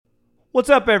What's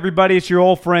up, everybody? It's your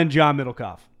old friend, John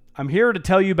Middlecoff. I'm here to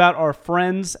tell you about our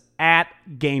friends at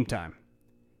Game Time.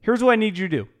 Here's what I need you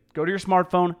to do. Go to your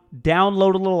smartphone,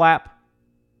 download a little app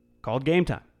called Game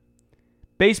Time.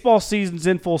 Baseball season's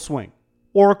in full swing.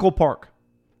 Oracle Park.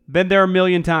 Been there a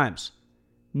million times.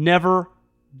 Never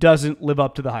doesn't live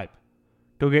up to the hype.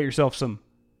 Go get yourself some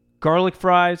garlic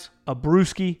fries, a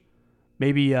brewski,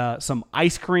 maybe some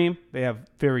ice cream. They have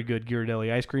very good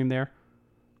Ghirardelli ice cream there.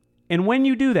 And when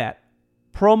you do that,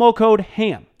 promo code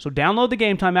HAM. So download the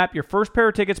Game Time app. Your first pair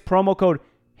of tickets, promo code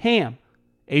HAM,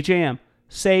 H-A-M,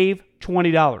 save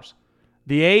 $20.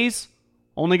 The A's,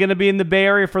 only going to be in the Bay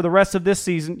Area for the rest of this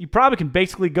season. You probably can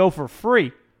basically go for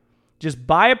free. Just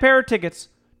buy a pair of tickets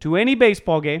to any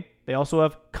baseball game. They also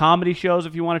have comedy shows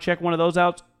if you want to check one of those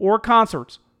out, or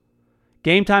concerts.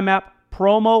 Game Time app,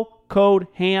 promo code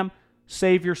HAM,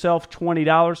 save yourself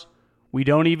 $20. We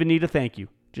don't even need a thank you.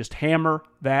 Just hammer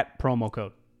that promo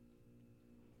code.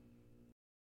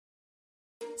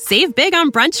 Save big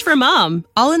on brunch for mom,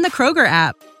 all in the Kroger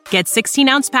app. Get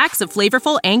 16-ounce packs of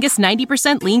flavorful Angus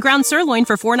 90% lean ground sirloin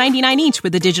for $4.99 each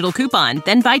with a digital coupon.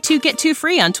 Then buy 2, get 2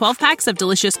 free on 12 packs of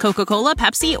delicious Coca-Cola,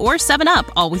 Pepsi, or 7-Up,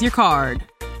 all with your card.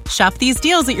 Shop these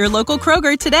deals at your local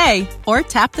Kroger today, or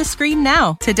tap the screen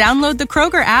now to download the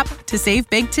Kroger app to save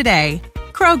big today.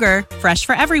 Kroger, fresh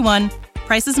for everyone.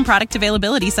 Prices and product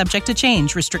availability subject to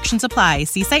change. Restrictions apply.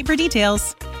 See site for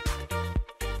details.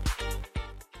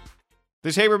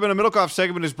 This Haberman and Middlecoff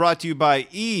segment is brought to you by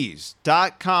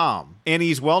Ease.com and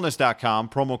EaseWellness.com,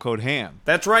 promo code HAM.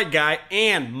 That's right, guy.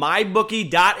 And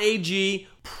MyBookie.ag,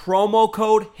 promo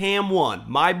code HAM1.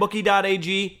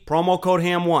 MyBookie.ag, promo code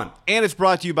HAM1. And it's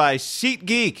brought to you by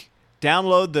SeatGeek.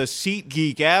 Download the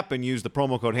SeatGeek app and use the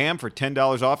promo code HAM for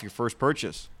 $10 off your first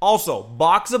purchase. Also,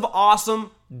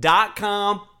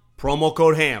 boxofawesome.com, promo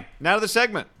code HAM. Now to the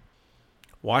segment.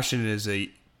 Washington is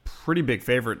a pretty big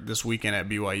favorite this weekend at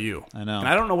BYU. I know. And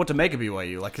I don't know what to make of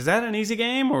BYU. Like, is that an easy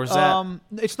game, or is that...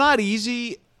 It's not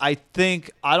easy. I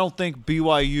don't think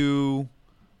BYU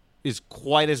is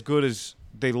quite as good as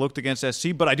they looked against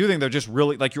SC, but I do think they're just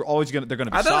really, like, they're going to be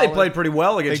solid. I thought they played pretty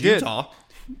well against Utah.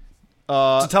 It's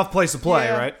a tough place to play,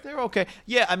 yeah, right? They're okay.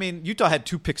 Yeah, I mean, Utah had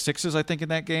 2 pick sixes, I think, in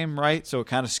that game, right? So it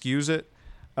kind of skews it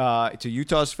to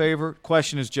Utah's favor.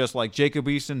 Question is just, like, Jacob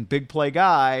Eason, big play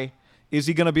guy, is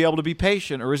he going to be able to be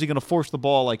patient, or is he going to force the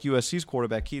ball like USC's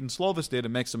quarterback Keaton Slovis did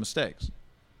and make some mistakes?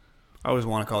 I always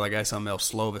want to call that guy something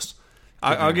else, Slovis.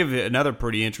 I'll give you another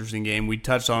pretty interesting game. We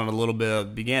touched on it a little bit at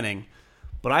the beginning.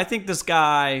 But I think this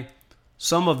guy,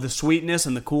 some of the sweetness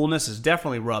and the coolness is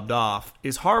definitely rubbed off.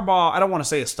 Is Harbaugh, I don't want to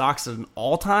say his stock's at an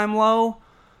all-time low,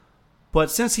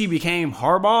 but since he became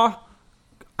Harbaugh,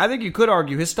 I think you could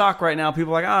argue his stock right now,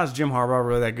 people are like, is Jim Harbaugh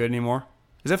really that good anymore?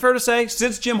 Is that fair to say?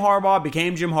 Since Jim Harbaugh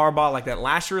became Jim Harbaugh, like that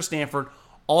last year at Stanford,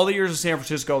 all the years in San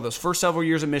Francisco, those first several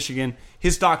years at Michigan,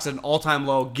 his stock's at an all-time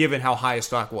low given how high his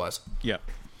stock was. Yeah.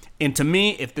 And to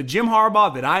me, if the Jim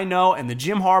Harbaugh that I know and the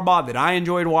Jim Harbaugh that I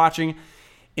enjoyed watching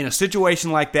in a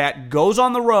situation like that goes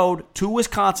on the road to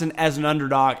Wisconsin as an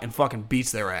underdog and fucking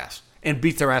beats their ass. And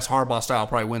beats their ass Harbaugh style,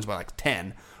 probably wins by like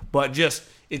 10. But just,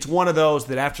 it's one of those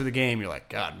that after the game, you're like,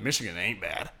 God, Michigan ain't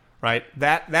bad. Right?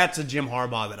 That's a Jim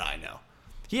Harbaugh that I know.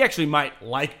 He actually might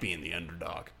like being the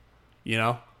underdog, you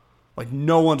know? Like,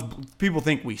 people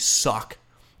think we suck.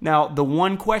 Now, the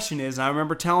one question is, I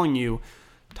remember telling you,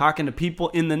 talking to people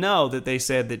in the know, that they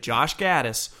said that Josh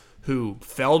Gaddis, who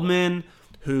Feldman,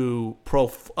 who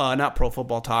not Pro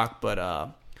Football Talk,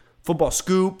 but Football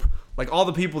Scoop, like all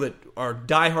the people that are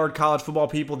diehard college football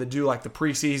people that do like the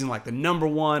preseason, like the number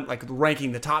one, like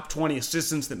ranking the top 20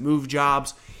 assistants that move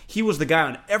jobs, he was the guy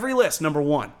on every list, number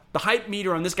one. The hype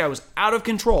meter on this guy was out of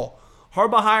control.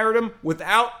 Harbaugh hired him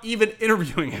without even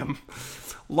interviewing him.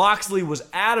 Loxley was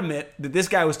adamant that this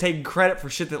guy was taking credit for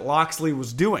shit that Loxley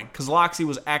was doing, because Loxley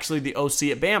was actually the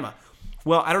OC at Bama.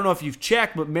 Well, I don't know if you've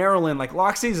checked, but Maryland, like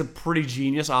Loxley's a pretty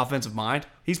genius offensive mind.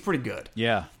 He's pretty good.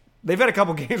 Yeah. They've had a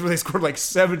couple games where they scored like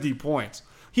 70 points.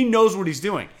 He knows what he's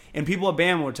doing. And people at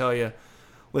Bama will tell you,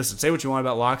 listen, say what you want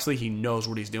about Loxley, he knows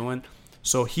what he's doing.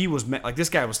 So he was, like, this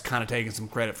guy was kind of taking some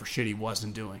credit for shit he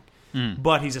wasn't doing.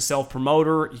 But he's a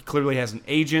self-promoter. He clearly has an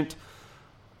agent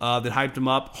that hyped him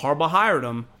up. Harbaugh hired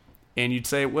him. And you'd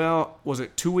say, well, was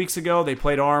it 2 weeks ago? They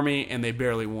played Army and they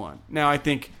barely won. Now, I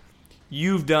think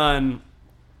you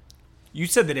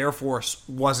said that Air Force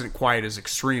wasn't quite as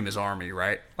extreme as Army,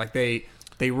 right? Like they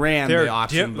ran the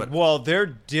option. They're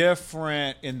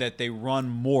different in that they run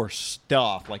more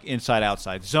stuff, like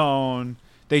inside-outside zone.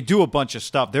 They do a bunch of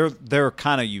stuff. They're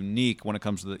kind of unique when it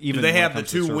comes to the even. Do they have the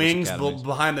two wings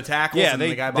behind the tackles? Yeah, and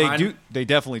the guy behind they do. They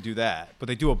definitely do that, but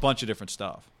they do a bunch of different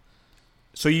stuff.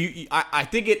 So I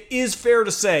think it is fair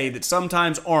to say that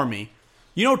sometimes Army,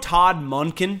 Todd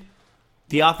Monken,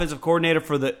 the offensive coordinator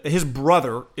for his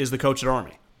brother is the coach at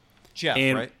Army. Jeff,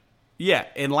 right? Yeah,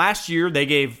 and last year they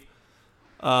gave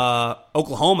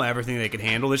Oklahoma everything they could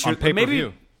handle. This year, On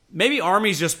pay-per-view. Maybe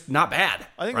Army's just not bad.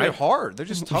 I think right? they're hard. They're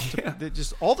just tough. Yeah. They're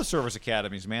just all the service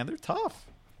academies, man. They're tough.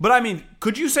 But I mean,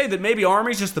 could you say that maybe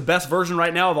Army's just the best version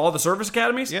right now of all the service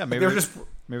academies? Yeah, maybe they're just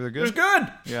maybe they're good. They're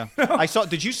good. Yeah, I saw.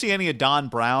 Did you see any of Don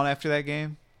Brown after that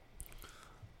game?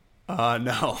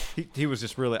 No. He was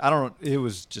just really. I don't know. It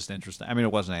was just interesting. I mean,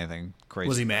 it wasn't anything crazy.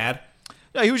 Was he mad?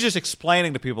 No, he was just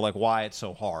explaining to people like why it's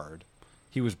so hard.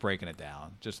 He was breaking it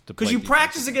down just to because you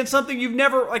practice against something you've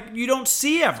never you don't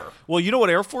see ever. Well, you know what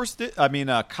Air Force did? I mean,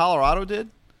 Colorado did.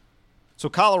 So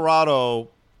Colorado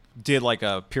did like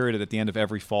a period at the end of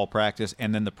every fall practice,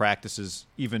 and then the practices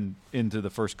even into the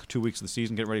first 2 weeks of the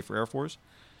season, getting ready for Air Force.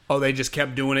 Oh, they just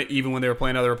kept doing it even when they were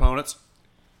playing other opponents?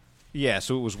 Yeah,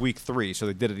 so it was week 3, so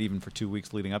they did it even for 2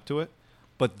 weeks leading up to it.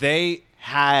 But they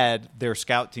had their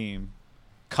scout team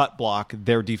cut block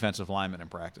their defensive linemen in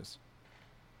practice,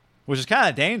 which is kind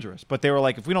of dangerous. But they were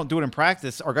like, if we don't do it in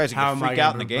practice, our guys are going to freak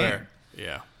out in the game.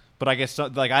 Yeah. But I guess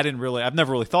I've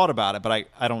never really thought about it, but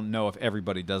I don't know if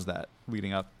everybody does that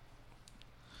leading up.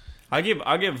 I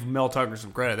give Mel Tucker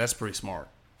some credit. That's pretty smart.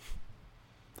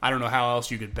 I don't know how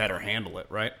else you could better handle it,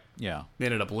 right? Yeah. They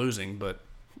ended up losing, but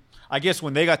I guess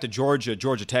when they got to Georgia,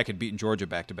 Georgia Tech had beaten Georgia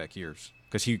back-to-back years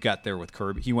because he got there with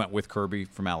Kirby. He went with Kirby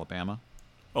from Alabama.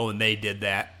 Oh, and they did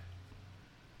that.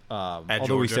 Although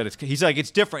Georgia. he said he's like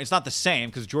it's different. It's not the same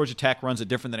because Georgia Tech runs it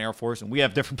different than Air Force, and we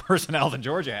have different personnel than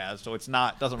Georgia has, so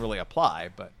doesn't really apply.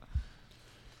 But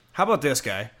how about this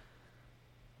guy?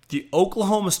 The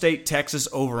Oklahoma State Texas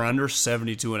over under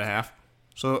 72.5.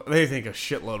 So they think a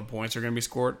shitload of points are going to be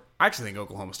scored. I actually think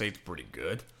Oklahoma State's pretty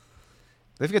good.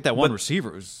 They've got that one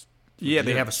receiver who's yeah,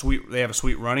 they have a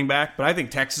sweet running back, but I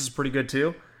think Texas is pretty good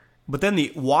too. But then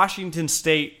the Washington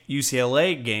State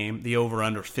UCLA game, the over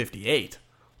under 58.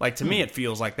 Like, to me, it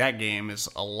feels like that game is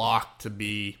a lock to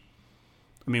be.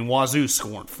 I mean, Wazoo's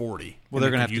scoring 40. Well, they're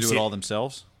going to have to do it all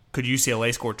themselves. Could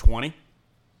UCLA score 20?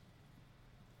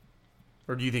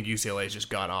 Or do you think UCLA is just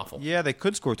god-awful? Yeah, they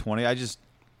could score 20.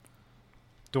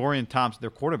 Dorian Thompson, their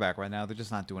quarterback right now, they're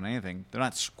just not doing anything. They're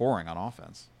not scoring on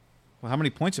offense. Well, how many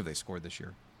points have they scored this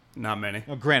year? Not many.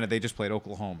 Well, granted, they just played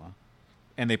Oklahoma.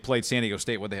 And they played San Diego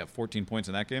State. What, they have 14 points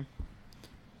in that game?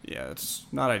 Yeah, it's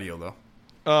not ideal, though.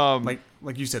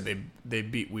 Like you said, they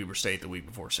beat Weber State the week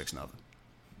before 6-0.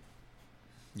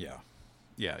 Yeah.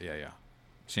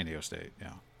 San Diego State,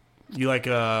 yeah. You like,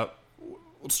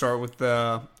 let's start with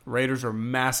the Raiders are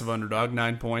massive underdog,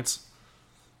 9 points.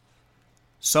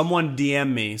 Someone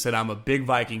DM'd me, said I'm a big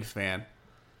Vikings fan.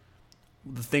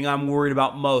 The thing I'm worried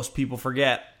about most, people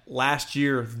forget, last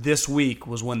year, this week,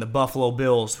 was when the Buffalo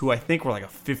Bills, who I think were like a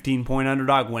 15-point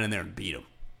underdog, went in there and beat them.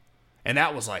 And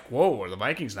that was like, whoa, are the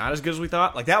Vikings not as good as we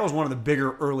thought? Like, that was one of the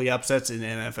bigger early upsets in the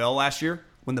NFL last year,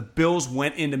 when the Bills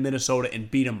went into Minnesota and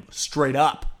beat them straight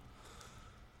up.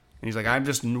 And he's like, I'm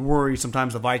just worried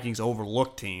sometimes the Vikings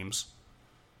overlook teams.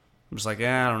 I'm just like,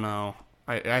 I don't know.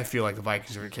 I feel like the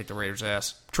Vikings are going to kick the Raiders'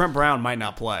 ass. Trent Brown might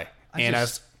not play. I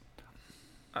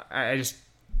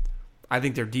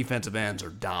think their defensive ends are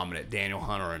dominant. Daniel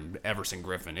Hunter and Everson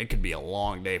Griffin. It could be a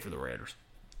long day for the Raiders.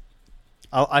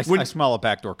 I smell a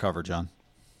backdoor cover, John.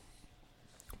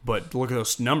 But look at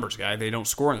those numbers, guy. They don't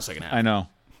score in the second half. I know.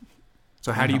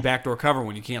 So how do you backdoor cover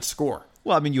when you can't score?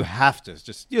 Well, I mean, you have to.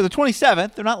 Just the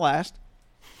 27th. They're not last.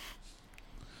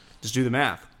 Just do the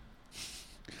math.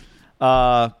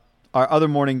 Our other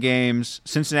morning games,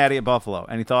 Cincinnati at Buffalo.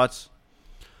 Any thoughts?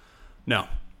 No.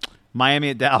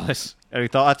 Miami at Dallas. Any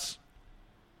thoughts?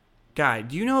 Guy,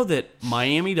 do you know that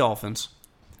Miami Dolphins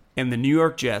and the New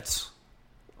York Jets,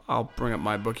 I'll bring up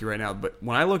my bookie right now, but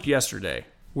when I looked yesterday,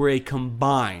 were a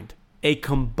combined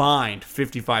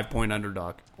 55-point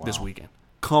underdog this weekend.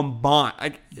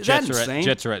 Combined. Is that insane?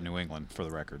 Jets are at New England, for the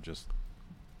record. Just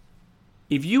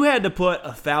if you had to put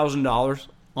 $1,000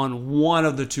 on one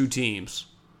of the two teams,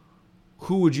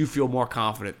 who would you feel more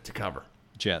confident to cover?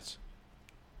 Jets.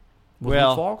 With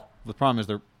Luke Falk? The problem is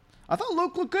I thought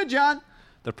Luke looked good, John.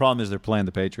 The problem is they're playing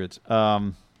the Patriots.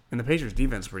 And the Patriots'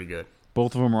 defense is pretty good.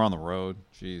 Both of them are on the road.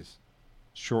 Jeez.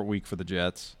 Short week for the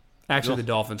Jets. Actually, the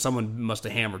Dolphins, someone must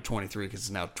have hammered 23 because it's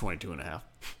now 22.5.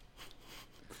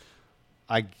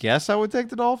 I guess I would take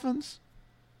the Dolphins,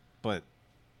 but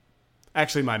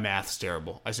actually, my math's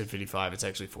terrible. I said 55. It's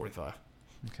actually 45.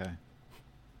 Okay.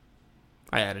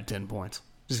 I added 10 points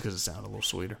just because it sounded a little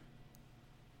sweeter.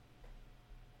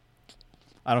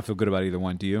 I don't feel good about either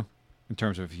one. Do you? In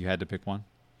terms of if you had to pick one?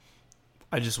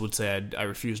 I just would say I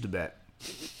refuse to bet.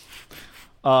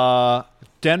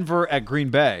 Denver at Green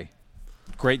Bay.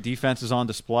 Great defense is on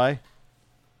display.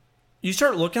 You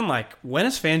start looking like, when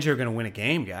is Fangio going to win a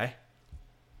game, guy?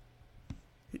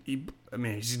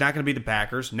 He's not going to beat the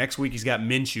Packers. Next week he's got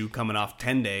Minshew coming off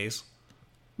 10 days.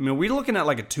 Are we looking at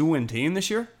like a 2-win team this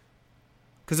year?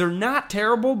 Because they're not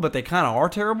terrible, but they kind of are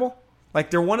terrible. Like,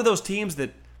 they're one of those teams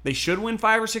that they should win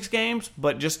 5 or 6 games,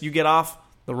 but just you get off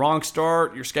the wrong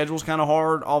start, your schedule's kind of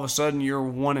hard, all of a sudden you're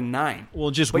 1-9.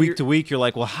 Well, just week to week, you're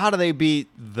like, well, how do they beat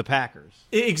the Packers?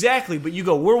 Exactly, but you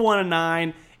go, we're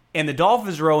 1-9, and the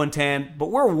Dolphins are 0-10, but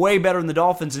we're way better than the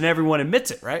Dolphins, and everyone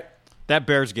admits it, right? That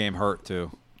Bears game hurt,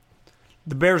 too.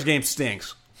 The Bears game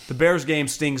stinks. The Bears game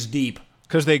stings deep.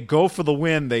 Because they go for the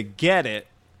win, they get it,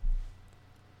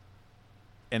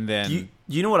 and then...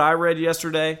 You know what I read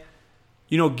yesterday?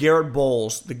 You know Garrett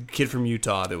Bowles, the kid from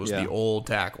Utah that was the old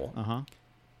tackle,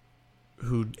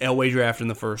 who Elway drafted in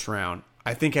the first round,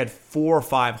 I think had 4 or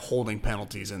 5 holding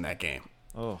penalties in that game.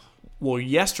 Oh. Well,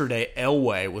 yesterday,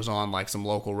 Elway was on like some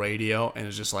local radio, and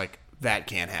it's just like, that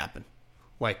can't happen.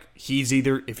 Like, he's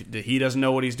either, if he doesn't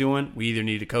know what he's doing, we either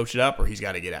need to coach it up or he's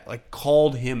got to get out. Like,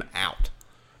 called him out.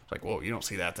 It's like, whoa, you don't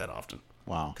see that often.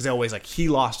 Wow. Because Elway's like, he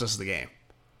lost us the game.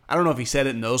 I don't know if he said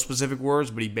it in those specific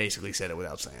words, but he basically said it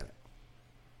without saying it.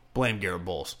 Blame Garrett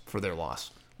Bowles for their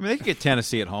loss. I mean, they could get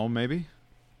Tennessee at home, maybe.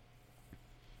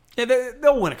 Yeah,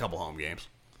 they'll win a couple home games.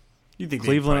 You think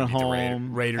Cleveland at beat the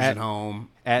home, Raiders at home,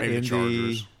 at maybe Indy, the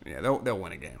Chargers. Yeah, they'll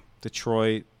win a game.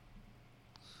 Detroit,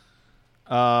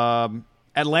 Atlanta,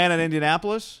 and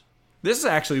Indianapolis. This is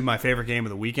actually my favorite game of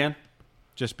the weekend.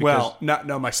 Just because,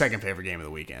 no, my second favorite game of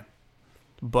the weekend.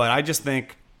 But I just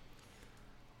think,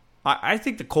 I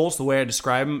think the Colts, the way I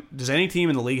describe them, does any team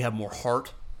in the league have more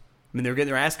heart? I mean, they were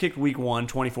getting their ass kicked week 1,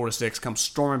 24-6, come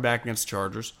storming back against the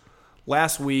Chargers.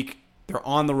 Last week, they're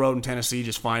on the road in Tennessee,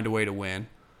 just find a way to win.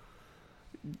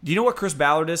 Do you know what Chris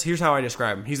Ballard is? Here's how I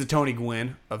describe him. He's the Tony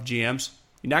Gwynn of GMs.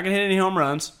 You're not going to hit any home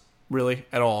runs, really,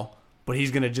 at all. But he's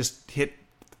going to just hit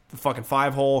the fucking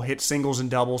 5-hole, hit singles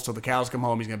and doubles till the cows come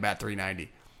home. He's going to bat .390.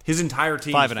 His entire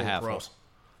team is full of pros.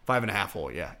 5.5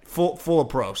 hole, yeah. Full of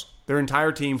pros. Their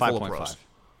entire team full of pros.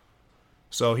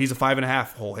 So he's a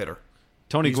 5.5 hole hitter.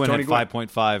 Tony Gwynn had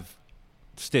 5.5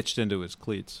 stitched into his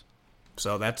cleats.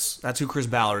 So that's who Chris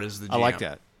Ballard is, the GM. I like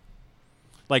that.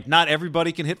 Like, not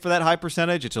everybody can hit for that high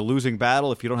percentage. It's a losing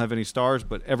battle if you don't have any stars,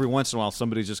 but every once in a while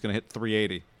somebody's just going to hit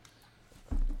 380.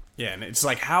 Yeah, and it's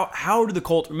like, how do the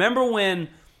Colts... Remember when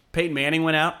Peyton Manning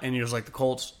went out and he was like, the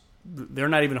Colts, they're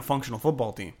not even a functional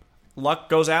football team. Luck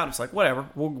goes out, and it's like, whatever,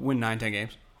 we'll win 9-10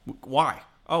 games. Why?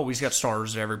 Oh, we just got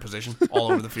stars at every position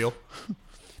all over the field.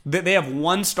 They have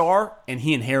one star, and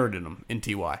he inherited them in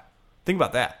T.Y. Think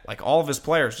about that. Like, all of his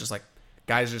players, just like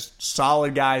guys, just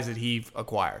solid guys that he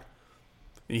acquired.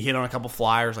 And he hit on a couple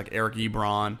flyers like Eric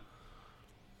Ebron.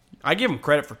 I give him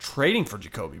credit for trading for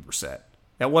Jacoby Brissett.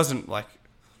 That wasn't like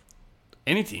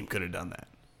any team could have done that.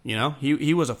 You know,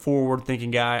 he was a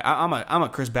forward-thinking guy. I'm a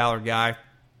Chris Ballard guy.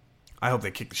 I hope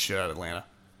they kick the shit out of Atlanta.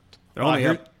 They're only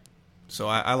up, so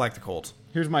I like the Colts.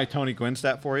 Here's my Tony Gwynn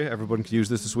stat for you. Everyone can use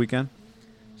this weekend.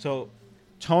 So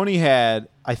Tony had,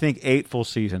 I think, 8 full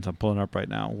seasons. I'm pulling it up right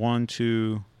now. 1,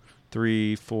 2,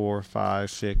 3, 4,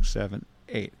 5, 6, 7,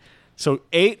 8. So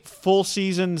 8 full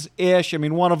seasons-ish. I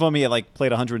mean, one of them he had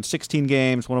played 116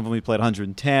 games. One of them he played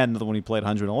 110. Another one he played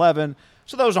 111.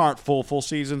 So those aren't full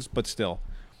seasons, but still.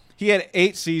 He had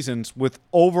 8 seasons with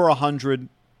over 100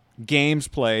 games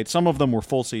played. Some of them were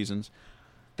full seasons.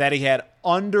 That he had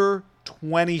under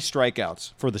 20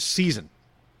 strikeouts for the season.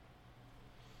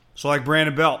 So like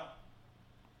Brandon Belt.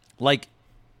 Like,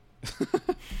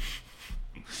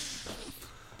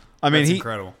 I mean, That's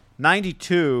incredible.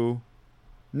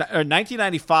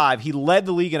 1995, he led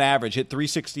the league in average, hit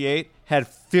 .368, had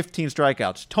 15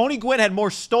 strikeouts. Tony Gwynn had more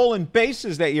stolen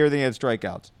bases that year than he had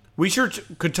strikeouts.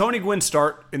 Could Tony Gwynn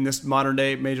start in this modern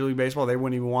day Major League Baseball? They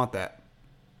wouldn't even want that.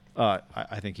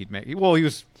 I think he'd make. Well,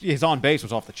 his on base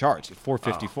was off the charts. He had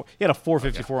 454. He had a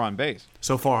 454 on base.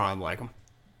 So far, I like him.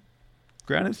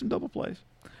 Granted, some double plays.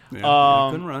 Yeah,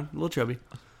 couldn't run. A little chubby.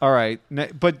 All right,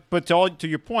 but to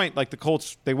your point, like the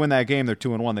Colts, they win that game, they're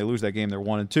 2-1. They lose that game, they're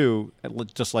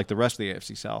 1-2, just like the rest of the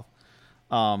AFC South.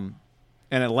 And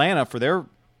Atlanta, for their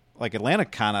Atlanta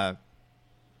kind of.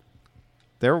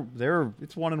 They're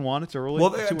it's 1-1. It's early.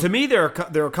 Well, to me, there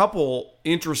are a couple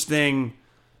interesting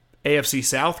AFC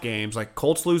South games. Like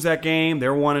Colts lose that game,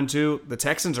 they're 1-2. The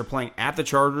Texans are playing at the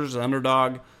Chargers, the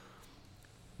underdog.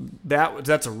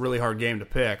 That's a really hard game to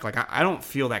pick. Like I don't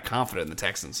feel that confident in the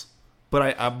Texans,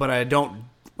 but I don't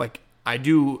like. I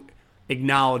do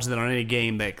acknowledge that on any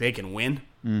game they can win.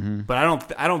 Mm-hmm. But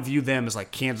I don't view them as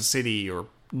like Kansas City or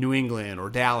New England or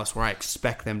Dallas where I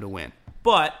expect them to win.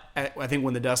 But I think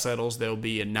when the dust settles, they'll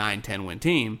be a 9-10 win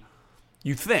team.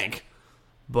 You think.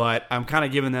 But I'm kind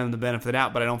of giving them the benefit of the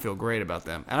doubt, but I don't feel great about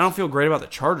them. And I don't feel great about the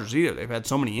Chargers either. They've had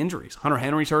so many injuries. Hunter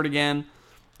Henry's hurt again.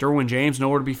 Derwin James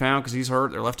nowhere to be found because he's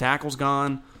hurt. Their left tackle's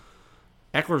gone.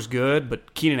 Eckler's good,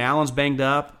 but Keenan Allen's banged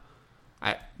up.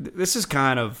 This is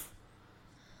going to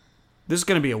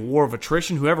be a war of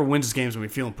attrition. Whoever wins this game is going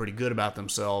to be feeling pretty good about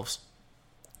themselves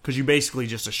because you basically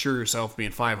just assure yourself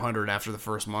being 500 after the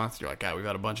first month. You're like, God, we've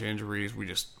had a bunch of injuries. We're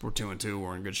 2-2.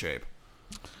 We're in good shape.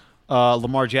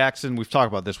 Lamar Jackson, we've talked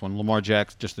about this one. Lamar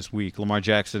Jackson just this week. Lamar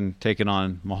Jackson taking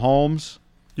on Mahomes.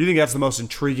 Do you think that's the most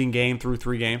intriguing game through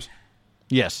 3 games?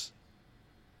 Yes.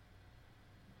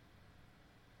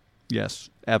 Yes,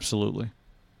 absolutely.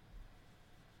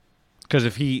 Because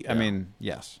if he, I mean,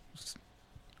 yes.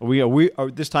 We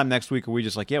this time next week, are we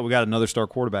just like, yeah, we got another star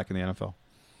quarterback in the NFL?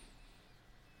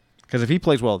 Because if he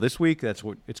plays well this week, that's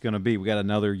what it's going to be. We got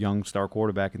another young star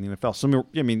quarterback in the NFL. So,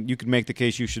 I mean, you could make the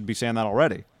case you should be saying that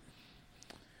already.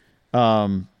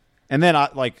 And then,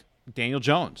 like, Daniel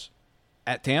Jones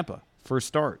at Tampa, first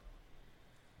start.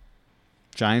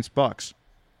 Giants, Bucks.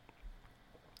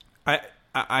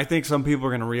 I think some people are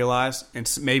going to realize, and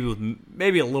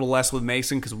maybe a little less with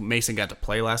Mason because Mason got to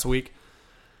play last week.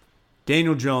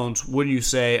 Daniel Jones, wouldn't you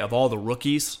say, of all the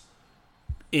rookies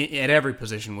at every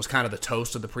position, was kind of the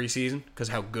toast of the preseason because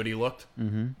how good he looked?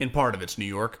 Mm-hmm. And part of it's New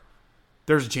York.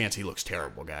 There's a chance he looks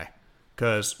terrible, guy.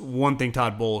 Because one thing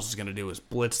Todd Bowles is going to do is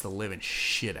blitz the living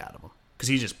shit out of him because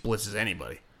he just blitzes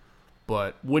anybody.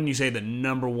 But wouldn't you say the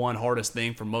number one hardest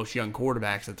thing for most young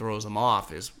quarterbacks that throws them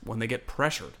off is when they get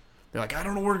pressured? They're like, I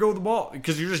don't know where to go with the ball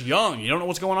because you're just young. You don't know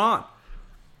what's going on.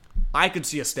 I could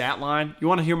see a stat line. You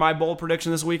want to hear my bold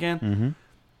prediction this weekend? Mm-hmm.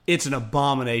 It's an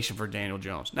abomination for Daniel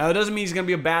Jones. Now, that doesn't mean he's going to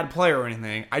be a bad player or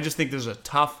anything. I just think there's a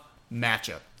tough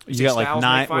matchup. You got like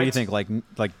 9. What do you think?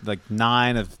 Like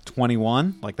 9 of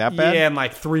 21? Like that bad? Yeah, and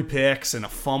like 3 picks and a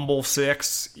fumble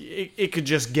 6. It could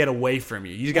just get away from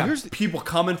you. You got people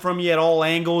coming from you at all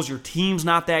angles. Your team's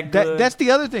not that good. That's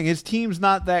the other thing. His team's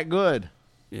not that good.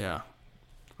 Yeah,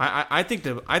 I think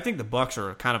the Bucks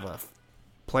are kind of a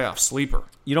playoff sleeper.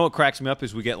 You know what cracks me up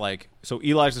is we get so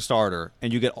Eli's the starter,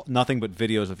 and you get nothing but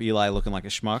videos of Eli looking like a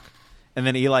schmuck, and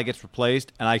then Eli gets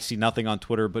replaced, and I see nothing on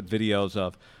Twitter but videos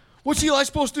of, what's Eli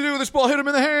supposed to do? This ball hit him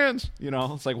in the hands. You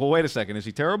know, it's like, well, wait a second. Is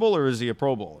he terrible or is he a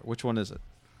Pro Bowler? Which one is it?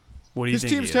 What do you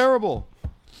think? His team's terrible.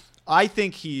 I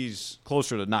think he's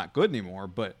closer to not good anymore,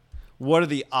 but what are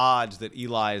the odds that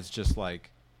Eli is just like,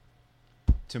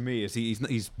 to me, is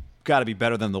he's got to be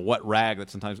better than the wet rag that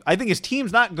sometimes. I think his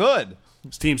team's not good.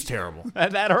 His team's terrible.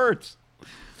 And that hurts.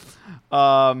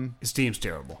 His team's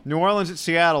terrible. New Orleans at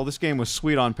Seattle. This game was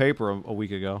sweet on paper a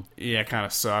week ago. Yeah, it kind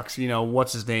of sucks. You know,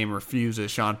 what's his name refuses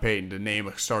Sean Payton to name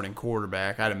a starting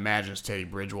quarterback. I'd imagine it's Teddy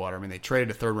Bridgewater. I mean, they traded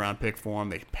a 3rd-round pick for him.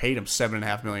 They paid him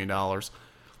 $7.5 million.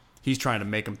 He's trying to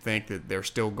make them think that they're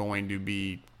still going to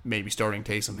be maybe starting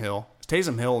Taysom Hill. Is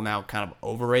Taysom Hill now kind of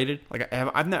overrated? Like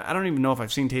I don't even know if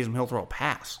I've seen Taysom Hill throw a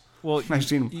pass. Well,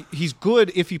 he's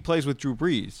good if he plays with Drew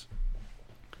Brees.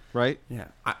 Right? Yeah.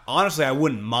 Honestly, I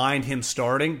wouldn't mind him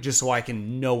starting just so I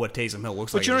can know what Taysom Hill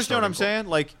looks like. But you understand what I'm saying?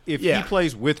 Like, if he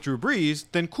plays with Drew Brees,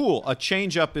 then cool. A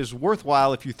changeup is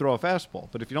worthwhile if you throw a fastball.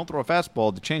 But if you don't throw a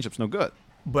fastball, the changeup's no good.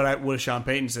 But what if Sean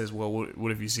Payton says, well,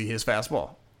 what if you see his fastball?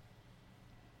 All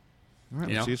right,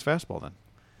 let's see his fastball then.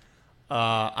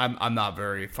 I'm not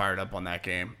very fired up on that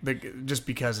game. Just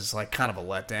because it's like kind of a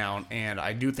letdown. And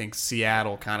I do think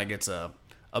Seattle kind of gets a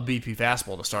BP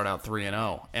fastball to start out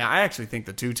 3-0. And I actually think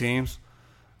the two teams,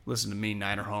 listen to me,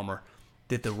 Niner Homer,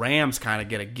 that the Rams kind of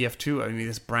get a gift too. I mean,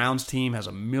 this Browns team has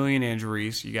a million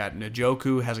injuries. You got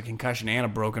Njoku has a concussion and a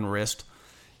broken wrist.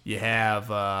 You have,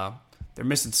 they're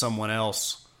missing someone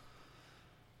else.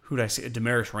 Who'd I see?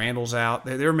 Damaris Randall's out.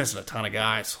 They're missing a ton of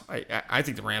guys. I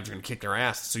think the Rams are going to kick their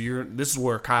ass. So this is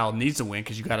where Kyle needs to win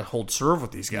because you got to hold serve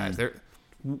with these guys.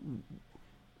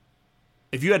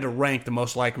 If you had to rank the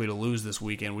most likely to lose this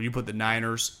weekend, would you put the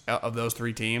Niners of those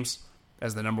 3 teams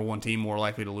as the number 1 team more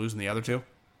likely to lose than the other 2?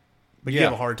 But you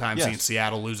have a hard time seeing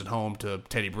Seattle lose at home to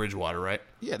Teddy Bridgewater, right?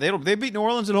 Yeah, they beat New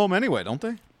Orleans at home anyway, don't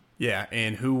they? Yeah,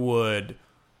 and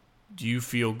do you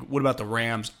feel, what about the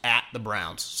Rams at the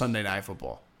Browns, Sunday Night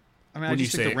Football? I mean, I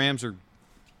just think the Rams are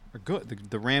good.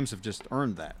 The Rams have just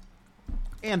earned that.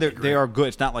 And they are good.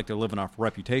 It's not like they're living off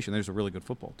reputation. There's a really good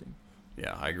football team.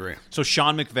 Yeah, I agree. So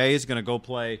Sean McVay is going to go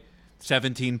play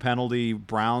 17 penalty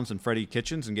Browns and Freddie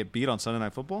Kitchens and get beat on Sunday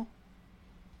Night Football?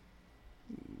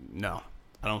 No,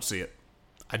 I don't see it.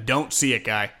 I don't see it,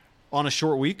 guy. On a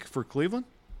short week for Cleveland?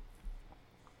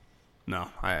 No,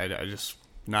 I just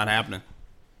not happening.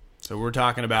 So we're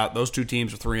talking about those two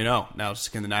teams are 3-0. Now,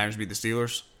 can the Niners beat the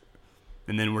Steelers?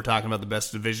 And then we're talking about the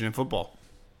best division in football.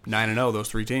 9-0, those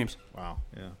three teams. Wow,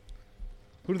 yeah.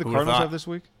 Who do the Who Cardinals thought? have this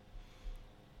week?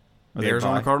 The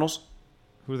Arizona Cardinals?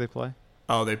 Who do they play?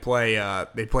 Oh, they play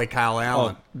Kyle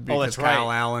Allen. That's right.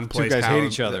 Kyle Allen plays Two guys Kyle, hate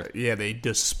each other. Yeah, they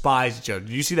despise each other. Did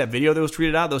you see that video that was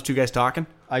tweeted out? Those two guys talking?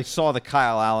 I saw the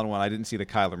Kyle Allen one. I didn't see the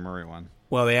Kyler Murray one.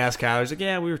 Well, they asked Kyle. He's like,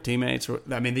 yeah, we were teammates.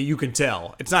 I mean, you can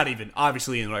tell. It's not even,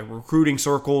 obviously, in like recruiting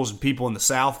circles and people in the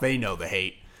South, they know the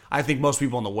hate. I think most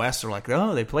people in the West are like,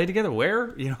 oh, they play together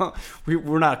where? You know,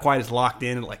 we're not quite as locked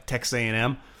in like Texas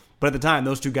A&M. But at the time,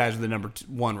 those two guys were the number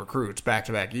one recruits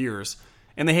back-to-back years,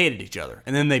 and they hated each other.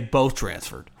 And then they both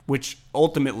transferred, which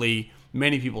ultimately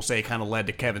many people say kind of led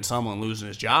to Kevin Sumlin losing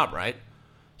his job, right?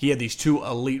 He had these two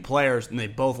elite players, and they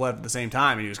both left at the same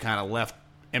time, and he was kind of left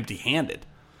empty-handed.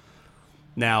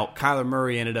 Now, Kyler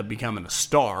Murray ended up becoming a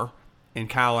star, and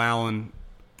Kyle Allen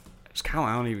 – does Kyle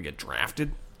Allen even get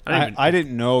drafted? I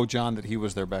didn't know, John, that he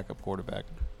was their backup quarterback.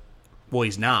 Well,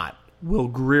 he's not. Will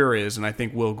Greer is, and I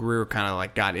think Will Greer kind of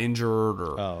like got injured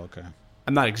or Oh, okay.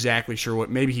 I'm not exactly sure what.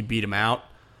 Maybe he beat him out.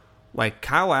 Like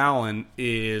Kyle Allen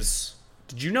is.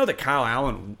 Did you know that Kyle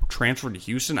Allen transferred to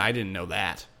Houston? I didn't know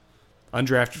that.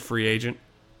 Undrafted free agent.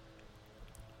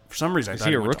 For some reason, I thought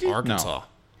he he a went rookie? to Arkansas. No.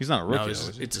 He's not a rookie. No, though,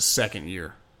 is he? it's his second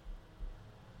year.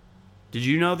 Did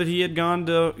you know that he had gone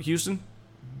to Houston?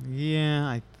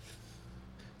 Yeah,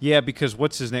 because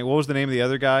what's his name? What was the name of the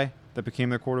other guy that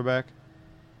became their quarterback?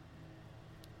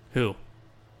 Who?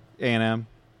 A&M.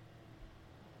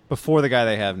 Before the guy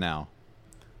they have now.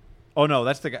 Oh, no,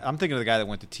 that's the guy. I'm thinking of the guy that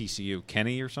went to TCU.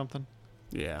 Kenny or something?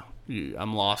 Yeah,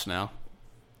 I'm lost now.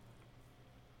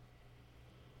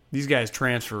 These guys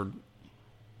transferred.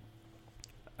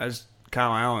 As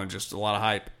Kyle Allen, just a lot of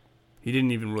hype. He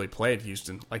didn't even really play at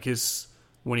Houston. Like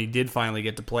when he did finally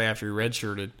get to play after he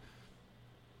redshirted,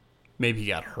 maybe he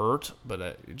got hurt,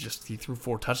 but he threw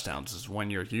 4 touchdowns his 1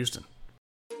 year at Houston.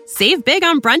 Save big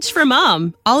on brunch for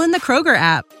mom, all in the Kroger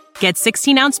app. Get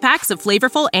 16-ounce packs of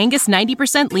flavorful Angus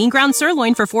 90% lean ground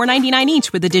sirloin for $4.99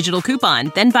 each with a digital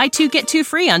coupon. Then buy 2, get 2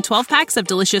 free on 12 packs of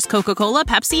delicious Coca-Cola,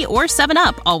 Pepsi, or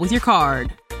 7-Up, all with your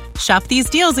card. Shop these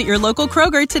deals at your local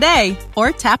Kroger today,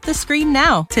 or tap the screen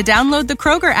now to download the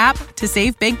Kroger app to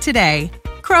save big today.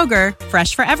 Kroger,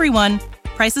 fresh for everyone.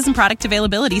 Prices and product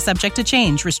availability subject to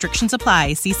change. Restrictions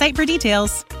apply. See site for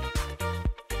details.